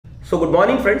So good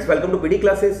morning friends, welcome to PD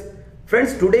classes.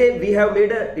 Friends, today we have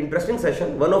made an interesting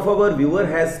session. One of our viewer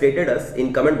has stated us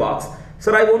in comment box,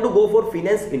 sir, I want to go for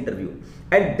finance interview.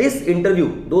 And this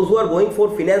interview, those who are going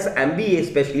for finance MBA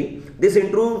especially, this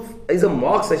interview is a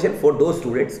mock session for those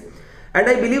students. And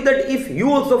I believe that if you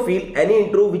also feel any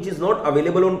interview which is not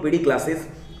available on PD classes,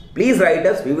 please write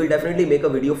us, we will definitely make a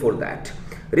video for that.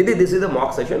 Riddhi, this is a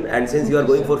mock session, and since you are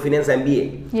going for finance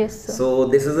MBA, yes, sir. So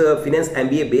this is a finance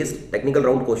MBA based technical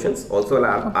round questions also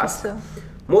I'll ask. Sir.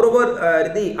 Moreover,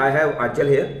 Riddhi, I have Achal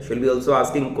here. She'll be also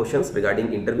asking questions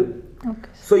regarding interview. Okay.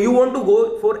 So you want to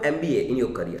go for MBA in your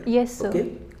career? Yes, sir.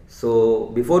 Okay. So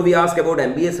before we ask about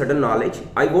MBA certain knowledge,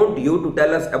 I want you to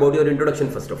tell us about your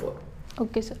introduction first of all.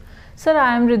 Okay, sir. Sir,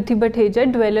 I am Riddhi Bhateja,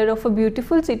 dweller of a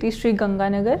beautiful city, Sri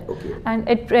Ganganagar. Okay. And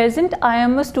at present, I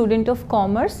am a student of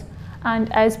commerce.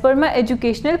 And as per my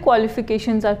educational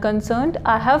qualifications are concerned,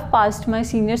 I have passed my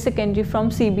senior secondary from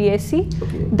CBSE.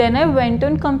 Okay. Then I went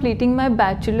on completing my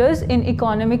bachelor's in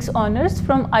economics honors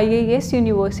from IIS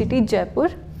University,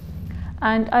 Jaipur.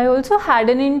 And I also had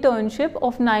an internship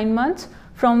of 9 months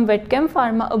from Vetchem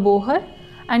Pharma, Abohar.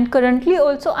 And currently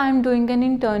also I am doing an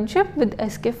internship with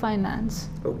SK Finance.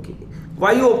 Okay.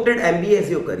 Why you opted MBA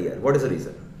as your career? What is the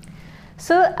reason?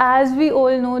 So as we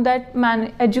all know that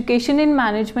education in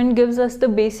management gives us the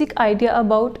basic idea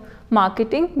about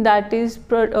marketing, that is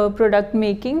product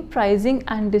making, pricing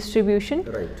and distribution.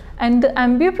 Right. And the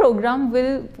MBA program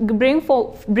will bring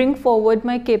forward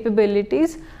my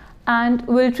capabilities and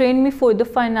will train me for the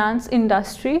finance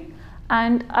industry.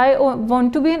 And I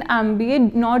want to be an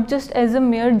MBA not just as a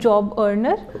mere job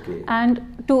earner, okay.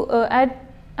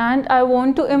 And I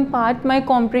want to impart my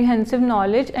comprehensive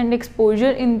knowledge and exposure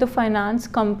in the finance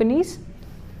companies,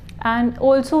 and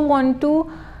also want to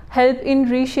help in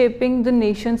reshaping the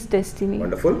nation's destiny.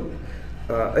 Wonderful.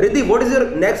 Riddhi, what is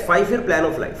your next 5-year plan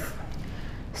of life?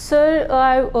 Sir,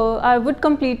 I would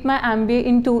complete my MBA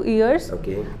in 2 years.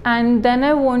 Okay. And then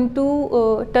I want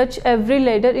to touch every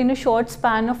ladder in a short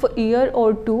span of a year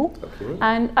or two. Okay.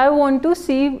 And I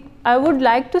would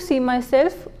like to see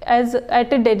myself as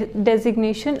at a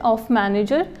designation of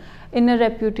manager in a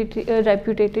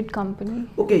reputed company.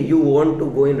 Okay, you want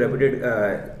to go in reputed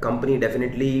company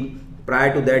definitely.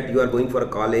 Prior to that, you are going for a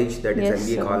college, that is Yes,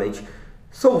 MBA sir. college.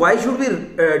 So why should we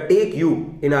take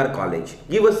you in our college?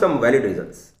 Give us some valid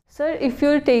reasons. Sir, if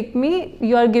you take me,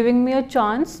 you are giving me a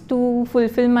chance to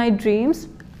fulfill my dreams,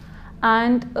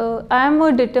 and I am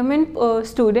a determined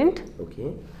student.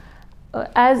 Okay.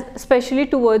 As especially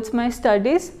towards my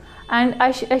studies, and I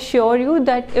assure you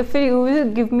that if you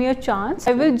will give me a chance,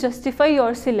 I will justify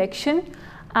your selection,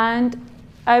 and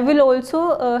I will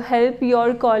also help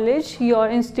your college, your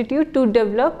institute to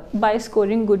develop by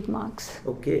scoring good marks.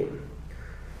 Okay.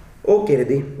 Okay,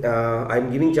 Riddhi. I'm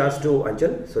giving chance to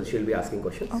Anchal, so she'll be asking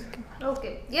questions. Okay.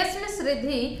 Okay. Yes, Miss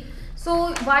Riddhi.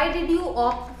 So, why did you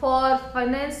opt for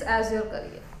finance as your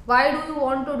career? Why do you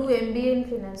want to do MBA in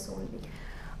finance only?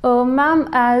 Ma'am,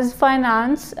 as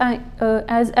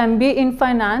MBA in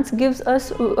finance gives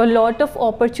us a lot of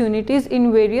opportunities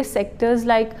in various sectors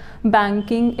like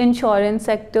banking, insurance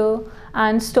sector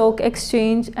and stock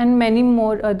exchange and many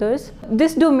more others.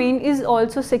 This domain is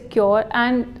also secure,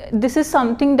 and this is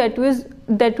something that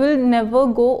will never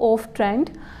go off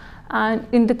trend and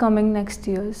in the coming next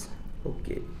years.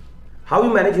 Okay. How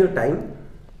you manage your time?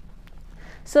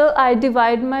 So I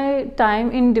divide my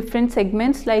time in different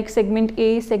segments like segment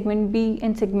A, segment B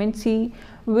and segment C,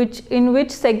 in which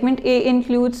segment A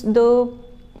includes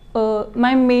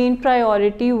my main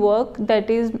priority work, that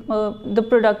is the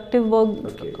productive work,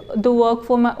 okay. The work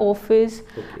for my office,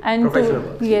 okay. and Professional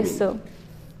work, yes sir,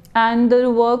 and the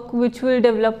work which will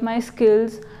develop my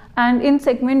skills. And in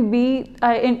segment B,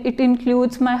 it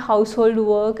includes my household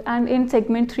work, and in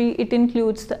segment 3, it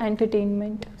includes the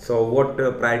entertainment. So what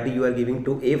priority you are giving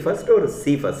to A first or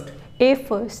C first? A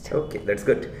first. Okay, that's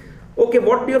good. Okay,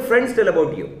 what do your friends tell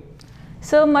about you?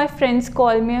 So my friends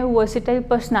call me a versatile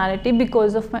personality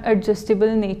because of my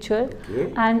adjustable nature.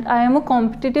 Okay. And I am a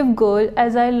competitive girl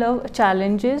as I love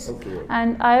challenges. Okay.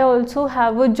 And I also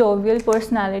have a jovial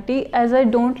personality as I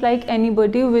don't like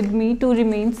anybody with me to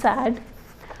remain sad.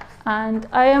 And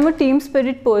I am a team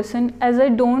spirit person as I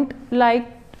don't like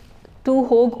to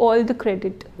hog all the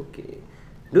credit. Okay.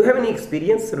 Do you have any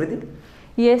experience with it?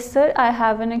 Yes sir, I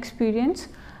have an experience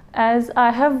as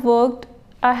I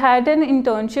had an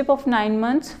internship of 9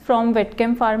 months from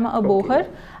Vetchem Pharma, Abohar,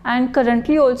 and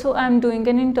currently also I am doing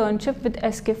an internship with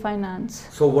SK Finance.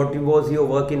 So what was your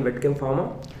work in Vetchem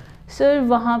Pharma? Sir,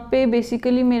 वहाँ पे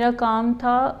basically मेरा काम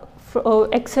था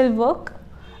Excel work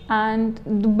and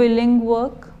the billing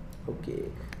work. Okay.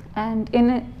 And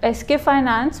in SK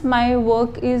Finance, my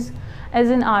work is as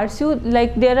an RCU.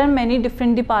 Like there are many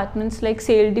different departments like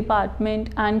sale department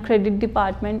and credit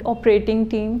department, operating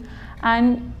team,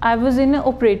 and I was in an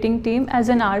operating team as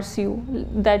an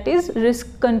RCU, that is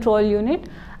risk control unit,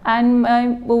 and my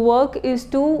work is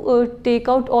to take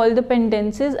out all the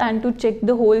pendencies and to check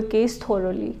the whole case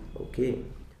thoroughly. Okay.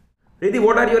 Riddhi,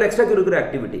 what are your extracurricular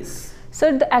activities?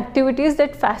 So the activities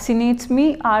that fascinates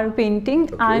me are painting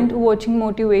and watching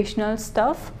motivational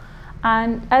stuff,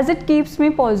 and as it keeps me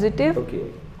positive.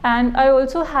 And I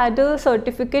also had a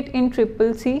certificate in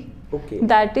CCC.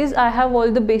 That is, I have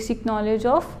all the basic knowledge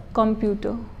of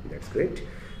computer. That's great.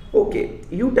 Okay,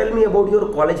 you tell me about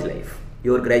your college life,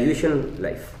 your graduation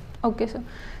life. Okay, sir.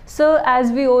 So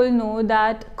as we all know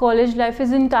that college life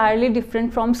is entirely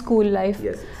different from school life.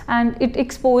 Yes. And it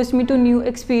exposed me to new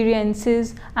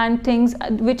experiences and things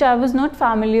which I was not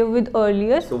familiar with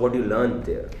earlier. So what you learned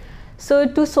there? So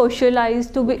to socialize,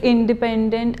 to be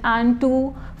independent, and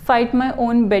to fight my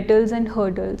own battles and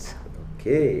hurdles.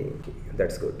 Okay,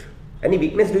 that's good. Any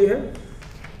weakness do you have?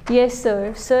 Yes,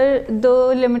 sir. Sir, the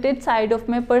limited side of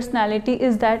my personality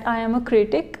is that I am a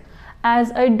critic,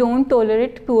 as I don't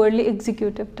tolerate purely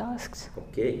executive tasks.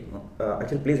 Okay.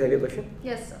 Achal, please have your question.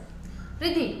 Yes, sir.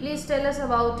 Riddhi, please tell us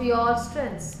about your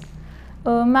strengths.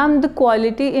 Ma'am, the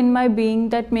quality in my being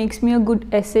that makes me a good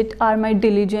asset are my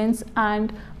diligence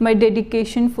and my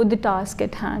dedication for the task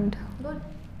at hand. Good.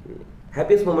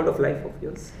 Happiest moment of life of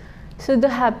yours? So the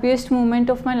happiest moment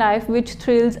of my life, which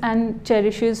thrills and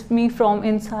cherishes me from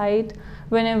inside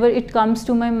whenever it comes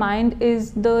to my mind,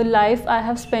 is the life I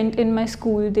have spent in my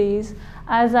school days,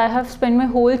 as I have spent my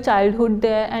whole childhood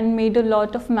there and made a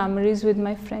lot of memories with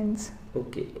my friends.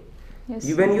 Okay.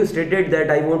 Yes. When you stated that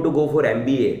I want to go for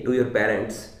MBA to your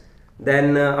parents,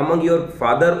 then among your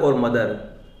father or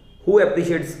mother, who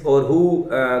appreciates or who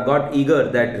got eager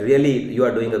that really you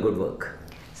are doing a good work?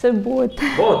 So both.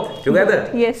 Both together?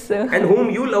 Yes, sir. And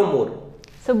whom you love more?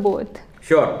 So both.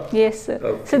 Sure. Yes, sir.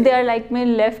 Okay. So they are like my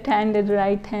left hand and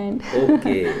right hand.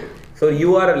 Okay. So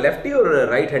you are a lefty or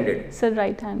right-handed? So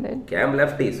right-handed. Okay, I'm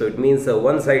lefty. So it means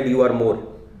one side you are more.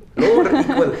 No, or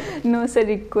equal? No, sir,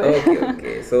 equal.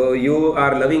 Okay. So you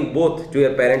are loving both to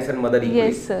your parents and mother equally?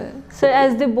 Yes, sir. So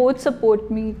as they both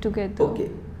support me together. Okay.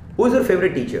 Who is your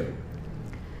favorite teacher?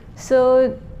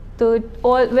 So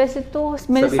वैसे तो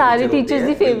मेरे सारे teachers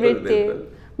ही favourite थे,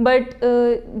 but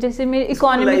जैसे मेरे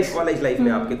economics college life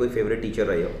में आपके कोई फेवरेट टीचर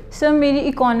रहे हो? सर मेरी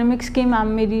इकोनॉमिक्स की मैम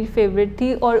मेरी फेवरेट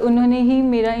थी और उन्होंने ही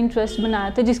मेरा इंटरेस्ट बनाया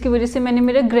था, जिसकी वजह से मैंने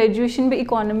मेरा ग्रेजुएशन भी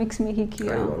इकोनॉमिक्स में ही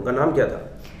किया। उनका नाम क्या था?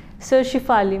 Sir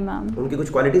Shifali ma'am. उनकी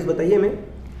कुछ क्वालिटीज बताइए हमें।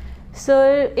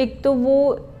 सर एक तो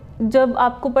वो जब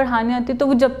आपको पढ़ाने आते तो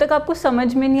वो जब तक आपको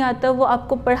समझ में नहीं आता वो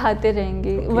आपको पढ़ाते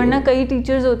रहेंगे, वरना कई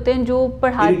टीचर्स होते हैं जो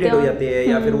पढ़ाते हो जाते हैं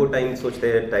या फिर वो टाइम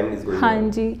सोचते हैं टाइम इज गोइंग। हाँ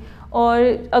जी,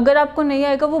 और अगर आपको नहीं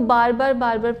आएगा वो बार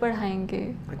बार पढ़ाएंगे।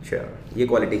 अच्छा, ये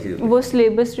क्वालिटी थी। वो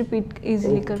सिलेबस रिपीट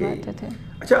इजीली करवाते थे।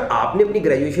 अच्छा, आपने अपनी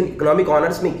ग्रेजुएशन इकोनॉमिक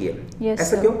ऑनर्स में किया? Yes,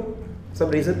 ऐसा क्यों?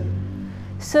 सब reason?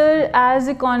 Sir, as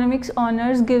economics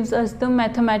honors gives us the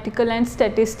mathematical and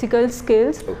statistical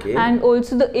skills and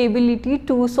also the ability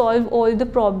to solve all the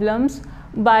problems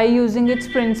by using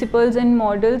its principles and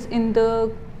models in the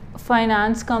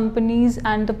finance companies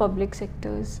and the public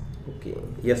sectors. Okay.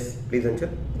 Yes, please answer.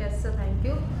 Yes, sir. Thank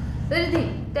you. Riddhi,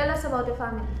 tell us about your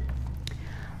family.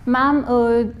 Ma'am,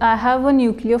 I have a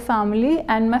nuclear family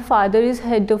and my father is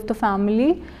head of the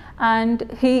family and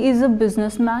he is a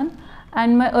businessman.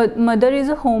 And my mother is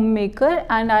a homemaker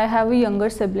and I have a younger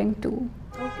sibling too.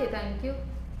 Okay, thank you.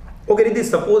 Okay, Riddhi,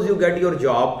 suppose you get your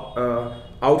job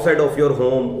outside of your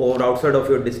home or outside of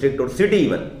your district or city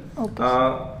even. Okay.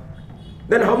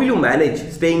 Then how will you manage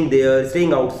staying there,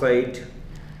 staying outside?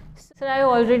 Sir, I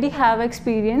already have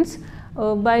experience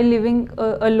by living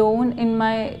alone in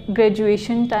my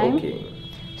graduation time. Okay.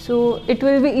 So it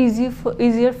will be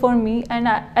easier for me and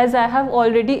as I have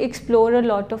already explored a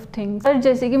lot of things. Sir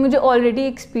जैसे कि मुझे already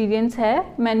experience है,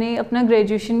 मैंने अपना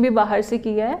graduation भी बाहर से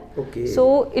किया है, so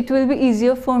it will be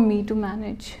easier for me to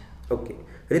manage. Okay.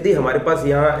 Riddhi, हमारे पास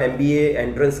यहाँ MBA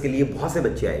एंट्रेंस के लिए बहुत से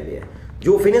बच्चे आए हुए हैं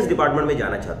जो फाइनेंस डिपार्टमेंट में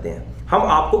जाना चाहते हैं, हम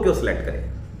आपको क्यों सिलेक्ट करें?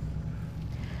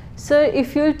 Sir,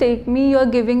 if you'll take me, you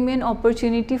are giving me an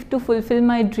opportunity to fulfill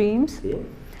my dreams.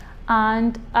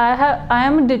 And I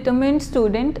am a determined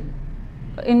student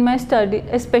in my study,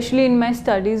 especially in my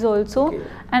studies also.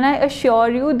 And I assure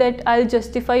you that I'll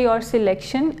justify your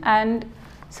selection and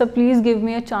so please give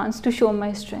me a chance to show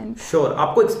my strength. Sure.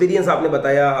 आपको experience आपने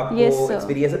बताया, आपको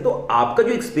experience है, तो आपका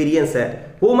जो experience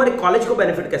है वो हमारे college को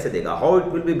benefit कैसे देगा? How it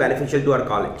will be beneficial to our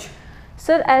college?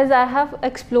 Sir, as I have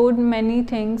explored many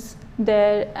things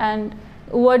there and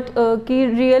what कि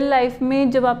रियल लाइफ में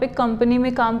जब आप एक कंपनी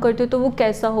में काम करते हो तो वो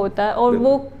कैसा होता है, और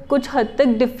वो कुछ हद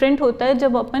तक डिफरेंट होता है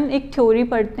जब अपन एक थ्योरी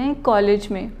पढ़ते हैं कॉलेज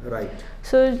में. राइट.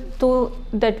 सो तो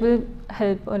that will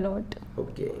help a lot.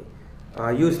 Okay.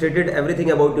 You stated everything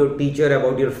about your teacher,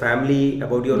 about your family,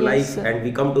 about your life, sir. and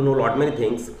we come to know lot many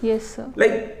things. Yes, sir.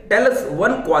 Like, tell us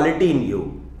one quality in you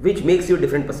which makes you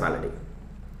different personality.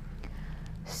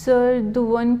 Sir, the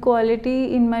one quality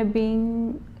in my being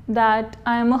that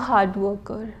I am a hard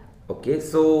worker. Okay,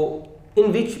 so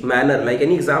in which manner? Like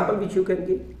any example which you can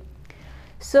give?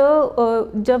 Sir,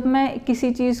 जब मैं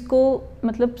किसी चीज़ को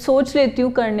मतलब सोच लेती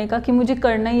हूँ करने का कि मुझे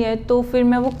करना ही है, तो फिर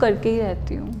मैं वो करके ही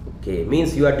रहती हूँ. Okay,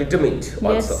 means you are determined also.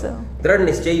 Yes, sir. दृढ़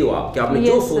निश्चयी हो आप कि आपने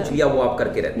जो सोच लिया वो आप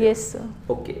करके रहते हैं. Yes, sir.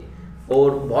 Okay.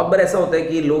 और बहुत बार ऐसा होता है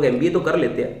कि लोग MBA तो कर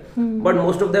लेते हैं, but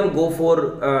most of them go for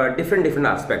different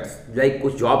aspects. Like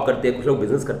कुछ जॉब करते हैं, कुछ लोग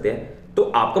बिजनेस करते हैं. तो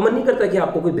आपका मन नहीं करता कि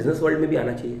आपको कोई बिजनेस वर्ल्ड में भी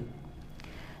आना चाहिए?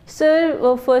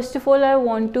 Sir, first of all, I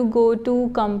want to go to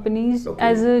companies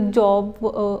as a job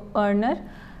earner,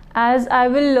 as I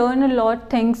will learn a lot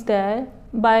things there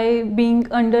by being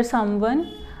under someone.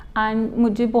 And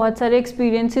मुझे बहुत सारे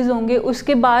एक्सपीरियंसेस होंगे,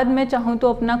 उसके बाद मैं चाहूँ तो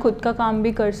अपना खुद का काम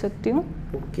भी कर सकती हूँ.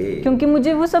 क्योंकि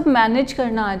मुझे वो सब मैनेज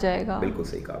करना आ जाएगा. बिल्कुल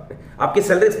सही कहा आपने. आपकी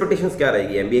सैलरी एक्सपेक्टेशंस क्या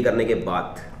रहेगी MBA करने के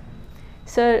बाद?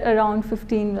 Sir, around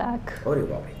 15 lakh. अरे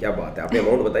वाह, क्या बात है. आपने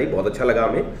अमाउंट बताई, बहुत अच्छा लगा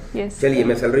हमें. चलिए,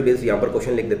 मैं सैलरी बेस्ड यहाँ पर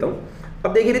क्वेश्चन लिख देता हूँ.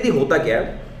 अब देखिए रिद्धि, होता क्या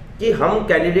है कि हम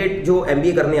कैंडिडेट जो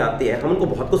MBA करने आते हैं, हम उनको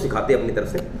बहुत कुछ सिखाते हैं अपनी तरफ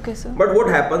से. बट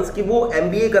व्हाट हैपेंस कि वो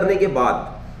MBA करने के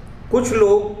बाद कुछ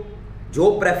लोग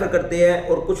जॉब प्रेफर करते हैं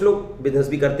और कुछ लोग बिजनेस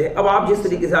भी करते हैं. अब आप जिस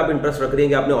तरीके से आप इंटरेस्ट रख रहे हैं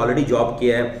कि आपने ऑलरेडी जॉब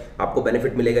किया है, आपको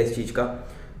बेनिफिट मिलेगा इस चीज़ का,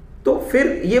 तो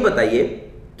फिर ये बताइए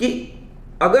कि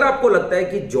अगर आपको लगता है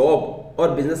कि जॉब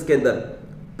और बिजनेस के अंदर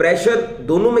प्रेशर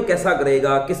दोनों में कैसा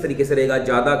रहेगा, किस तरीके से रहेगा,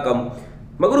 ज़्यादा कम,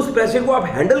 मगर उस प्रेशर को आप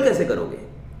हैंडल कैसे करोगे?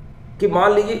 कि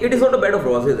मान लीजिए it is not a bed of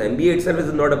roses, MBA itself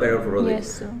is not a bed of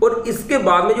roses, और इसके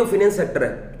बाद में जो फाइनेंस सेक्टर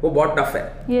है वो बहुत टफ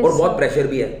है और बहुत प्रेशर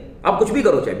भी है. आप कुछ भी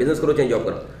करो, चाहे बिजनेस करो चाहे जॉब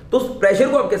करो, तो उस प्रेशर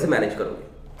को आप कैसे मैनेज करोगे?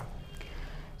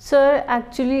 Sir,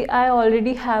 actually I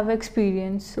already have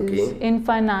experiences in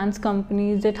finance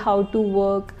companies that how to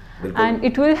work, and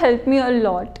it will help me a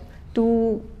lot to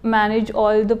manage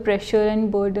all the pressure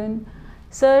and burden.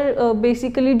 Sir,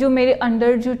 basically जो मेरे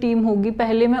under जो team होगी,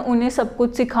 पहले मैं उन्हें सब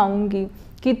कुछ सिखाऊंगी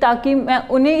कि ताकि मैं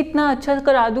उन्हें इतना अच्छा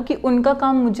करा दूं कि उनका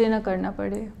काम मुझे ना करना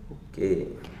पड़े.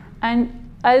 And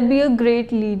I'll be a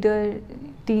great leader,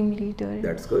 team leader.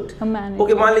 That's good. A manager.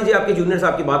 Okay, मान लीजिए आपके जूनियर्स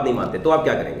आपकी बात नहीं मानते, तो आप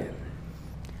क्या करेंगे?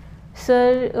 Sir,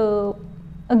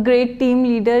 a great team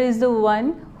leader is the one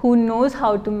who knows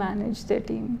how to manage their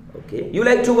team. Okay. You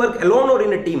like to work alone or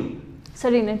in a team?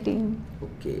 Sir, in a team.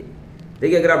 Okay.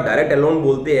 देखिए, अगर आप डायरेक्ट अलोन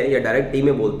बोलते हैं या direct team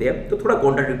में बोलते हैं तो थोड़ा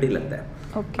कॉन्ट्राडिक्टरी लगता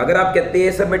है. अगर आप कहते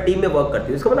हैं सर मैं टीम में वर्क करती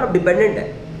हूँ, इसका मतलब आप डिपेंडेंट है,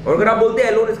 और अगर आप बोलते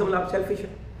हैं अलोन, इसका मतलब आप सेल्फिश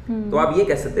है. तो आप ये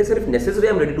कह सकते हैं सिर्फ necessary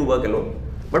I am ready to work alone,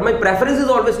 but my preference is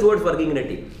always towards working in a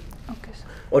team.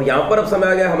 और यहाँ पर अब समय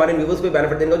आ गया हमारे व्यूअर्स को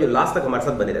बेनिफिट देने का, जो लास्ट तक हमारे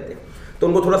साथ बने रहते हैं, तो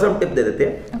उनको थोड़ा सा हम टिप दे देते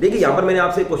हैं. देखिए, यहाँ पर मैंने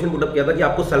आपसे एक क्वेश्चन पुटअप किया था कि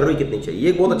आपको सैलरी कितनी चाहिए. ये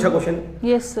एक बहुत अच्छा क्वेश्चन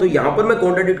है. तो यहाँ पर मैं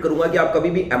कॉन्ट्राडिक्ट करूंगा कि आप कभी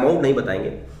भी अमाउंट नहीं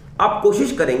बताएंगे. आप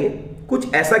कोशिश करेंगे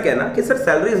कुछ ऐसा कहना कि sir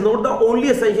salary is not the only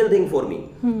essential thing for me.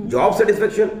 Job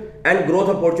satisfaction and growth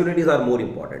opportunities are more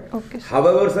important.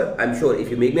 However, sir, I'm sure if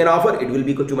you make me an offer, it will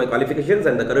be good to my qualifications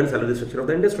and the current salary structure of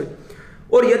the industry.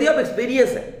 और यदि आप experience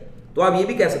है तो आप ये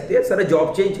भी कह सकते हैं sir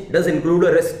job change does include a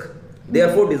risk,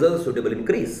 therefore deserves suitable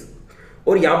increase.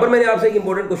 और यहाँ पर मैंने आपसे एक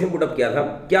इंपॉर्टेंट क्वेश्चन पुट अप किया था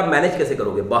कि आप मैनेज कैसे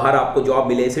करोगे, बाहर आपको जॉब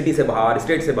मिले, सिटी से बाहर,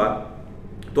 स्टेट से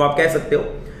बाहर, तो आप कह सकते हो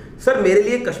सर मेरे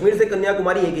लिए कश्मीर से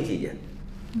कन्याकुमारी एक ही चीज है.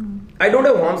 I don't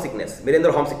have home sickness, मेरे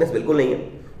अंदर होम सिकनेस बिल्कुल नहीं है,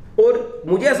 और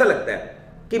मुझे ऐसा लगता है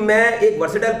कि मैं एक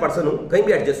वर्सेटाइल पर्सन हूं, कहीं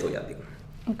भी एडजस्ट हो जाती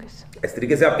हूं. इस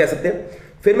तरीके से आप कह सकते हैं.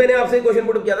 फिर मैंने आपसे एक क्वेश्चन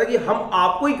पुट किया था कि हम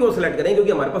आपको ही क्यों सिलेक्ट करें,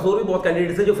 क्योंकि हमारे पास और भी बहुत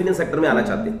कैंडिडेट्स हैं जो फाइनेंस सेक्टर में आना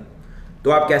चाहते हैं.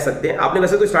 तो आप कह सकते हैं, आपने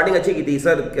वैसे तो स्टार्टिंग अच्छी की थी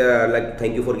sir, like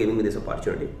thank you for giving me this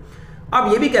opportunity.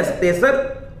 आप ये भी कह सकते हैं sir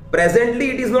presently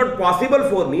it is not possible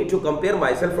for me to compare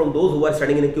my self from those who are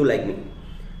studying in a Q like me.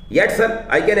 Yet sir,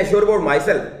 I can assure about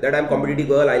myself that I am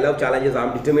competitive girl, I love challenges, I am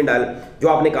determined. जो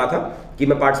आपने कहा था कि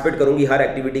मैं participate करूंगी हर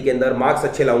activity के अंदर, marks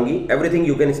अच्छे लाऊंगी, एवरीथिंग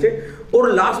यू कैन स्टेट.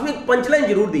 और लास्ट में एक पंचलाइन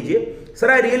जरूर दीजिए,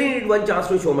 sir I really need one chance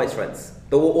to show my strengths,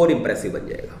 तो वो और इंप्रेसिव बन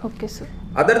जाएगा. Okay sir.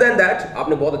 Other than that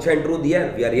आपने बहुत अच्छा इंट्रो दिया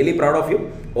है, we are really proud of you.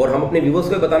 और हम अपने व्यूअर्स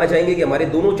को बताना चाहेंगे कि हमारे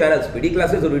दोनों चैनल्स पीडी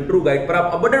क्लासेस और इंट्रो गाइड पर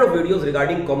आप abundant of videos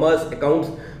regarding commerce, accounts,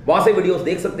 वहां से वीडियोस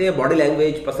देख सकते हैं. Body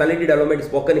language, personality development,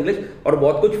 spoken English और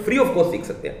बहुत कुछ फ्री ऑफ कॉस्ट सीख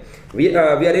सकते हैं. We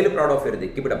are really proud of you.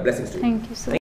 Keep it up. Blessings to you. Thank you sir.